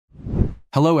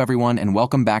Hello everyone and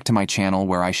welcome back to my channel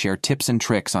where I share tips and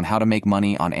tricks on how to make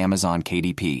money on Amazon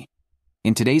KDP.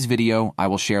 In today's video, I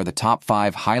will share the top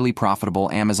 5 highly profitable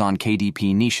Amazon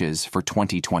KDP niches for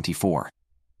 2024.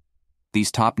 These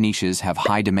top niches have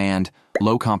high demand,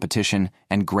 low competition,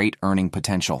 and great earning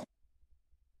potential.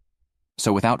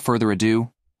 So without further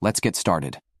ado, let's get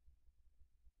started.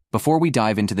 Before we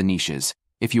dive into the niches,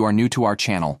 if you are new to our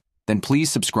channel, then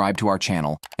please subscribe to our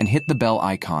channel and hit the bell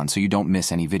icon so you don't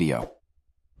miss any video.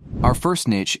 Our first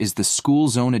niche is the School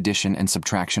Zone Addition and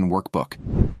Subtraction Workbook.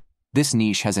 This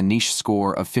niche has a niche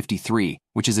score of 53,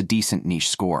 which is a decent niche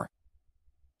score.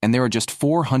 And there are just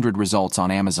 400 results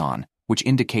on Amazon, which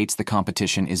indicates the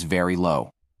competition is very low.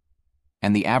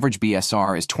 And the average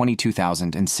BSR is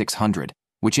 22,600,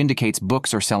 which indicates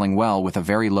books are selling well with a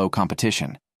very low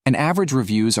competition. And average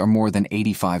reviews are more than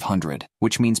 8,500,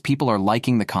 which means people are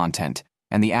liking the content,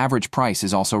 and the average price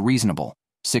is also reasonable,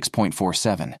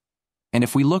 6.47. And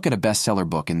if we look at a bestseller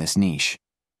book in this niche,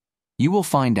 you will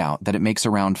find out that it makes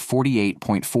around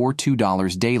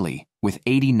 $48.42 daily with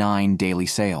 89 daily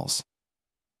sales.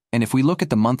 And if we look at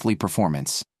the monthly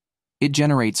performance, it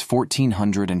generates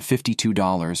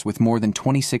 $1,452 with more than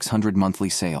 2,600 monthly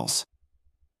sales.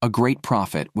 A great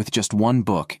profit with just one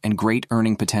book and great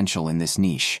earning potential in this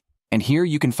niche. And here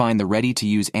you can find the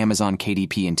ready-to-use Amazon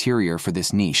KDP interior for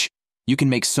this niche. You can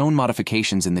make sewn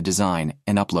modifications in the design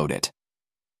and upload it.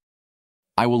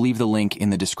 I will leave the link in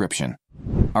the description.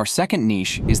 Our second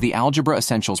niche is the Algebra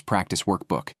Essentials Practice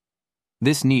Workbook.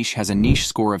 This niche has a niche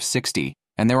score of 60,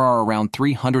 and there are around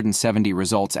 370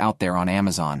 results out there on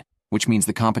Amazon, which means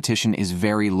the competition is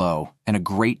very low and a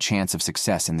great chance of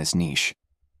success in this niche.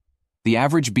 The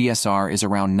average BSR is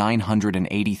around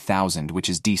 980,000, which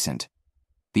is decent.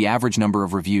 The average number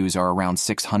of reviews are around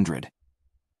 600.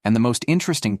 And the most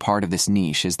interesting part of this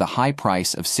niche is the high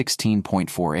price of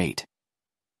 16.48.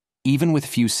 Even with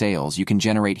few sales, you can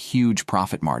generate huge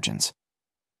profit margins.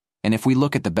 And if we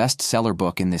look at the best-seller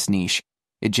book in this niche,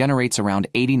 it generates around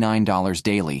 $89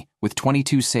 daily, with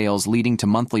 22 sales leading to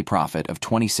monthly profit of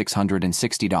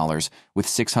 $2,660 with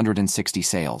 660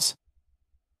 sales.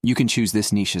 You can choose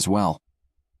this niche as well.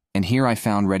 And here I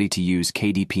found ready-to-use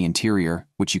KDP interior,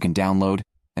 which you can download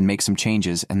and make some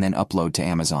changes and then upload to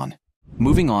Amazon.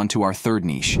 Moving on to our third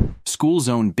niche, School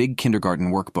Zone Big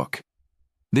Kindergarten Workbook.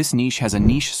 This niche has a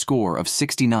niche score of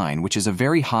 69, which is a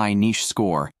very high niche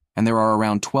score, and there are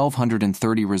around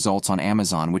 1,230 results on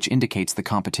Amazon, which indicates the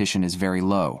competition is very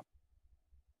low.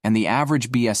 And the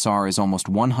average BSR is almost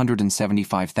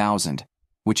 175,000,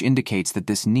 which indicates that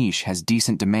this niche has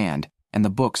decent demand, and the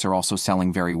books are also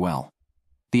selling very well.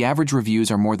 The average reviews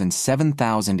are more than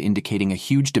 7,000, indicating a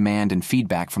huge demand and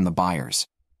feedback from the buyers.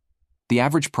 The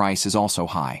average price is also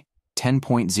high,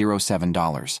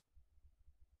 $10.07.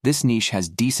 This niche has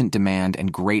decent demand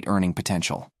and great earning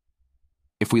potential.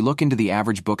 If we look into the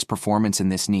average book's performance in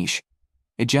this niche,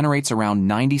 it generates around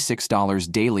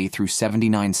 $96 daily through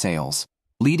 79 sales,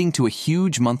 leading to a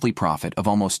huge monthly profit of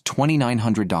almost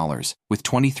 $2,900 with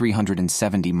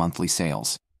 2,370 monthly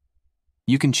sales.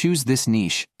 You can choose this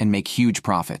niche and make huge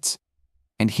profits.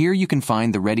 And here you can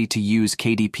find the ready-to-use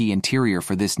KDP interior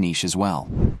for this niche as well.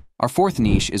 Our fourth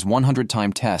niche is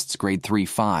 100-time tests grade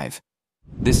 3-5.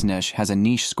 This niche has a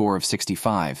niche score of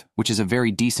 65, which is a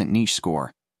very decent niche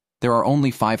score. There are only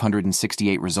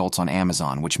 568 results on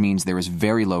Amazon, which means there is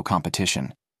very low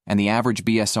competition, and the average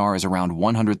BSR is around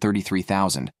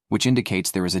 133,000, which indicates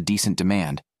there is a decent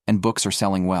demand, and books are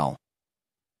selling well.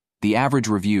 The average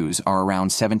reviews are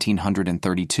around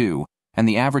 1,732, and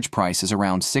the average price is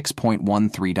around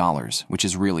 $6.13, which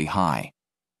is really high.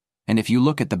 And if you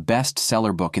look at the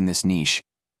best-seller book in this niche,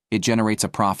 it generates a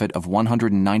profit of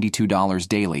 $192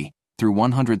 daily through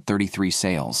 133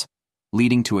 sales,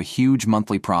 leading to a huge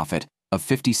monthly profit of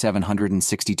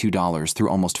 $5,762 through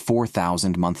almost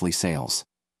 4,000 monthly sales.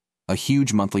 A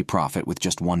huge monthly profit with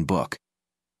just one book.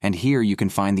 And here you can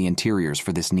find the interiors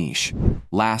for this niche.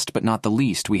 Last but not the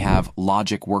least, we have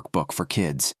Logic Workbook for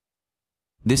Kids.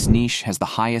 This niche has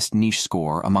the highest niche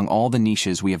score among all the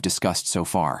niches we have discussed so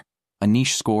far, a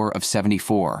niche score of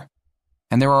 74.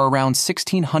 And there are around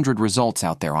 1,600 results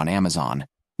out there on Amazon,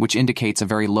 which indicates a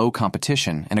very low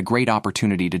competition and a great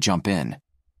opportunity to jump in.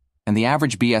 And the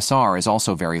average BSR is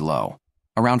also very low,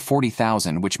 around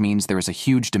 40,000, which means there is a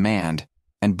huge demand,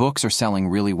 and books are selling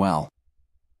really well.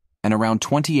 And around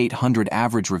 2,800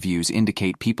 average reviews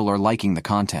indicate people are liking the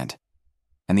content.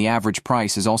 And the average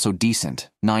price is also decent,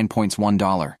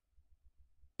 $9.1.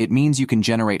 It means you can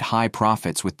generate high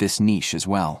profits with this niche as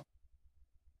well.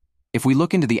 If we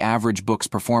look into the average book's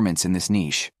performance in this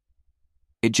niche,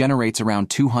 it generates around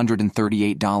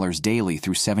 $238 daily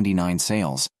through 79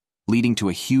 sales, leading to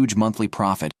a huge monthly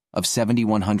profit of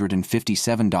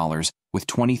 $7,157 with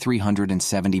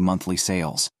 2,370 monthly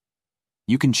sales.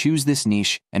 You can choose this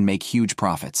niche and make huge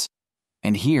profits.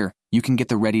 And here, you can get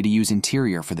the ready-to-use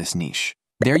interior for this niche.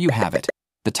 There you have it,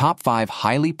 the top 5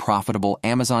 highly profitable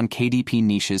Amazon KDP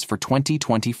niches for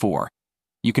 2024.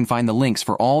 You can find the links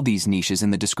for all these niches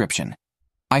in the description.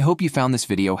 I hope you found this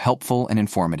video helpful and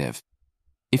informative.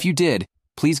 If you did,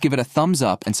 please give it a thumbs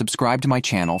up and subscribe to my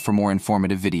channel for more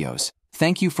informative videos.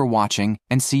 Thank you for watching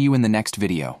and see you in the next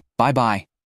video. Bye-bye.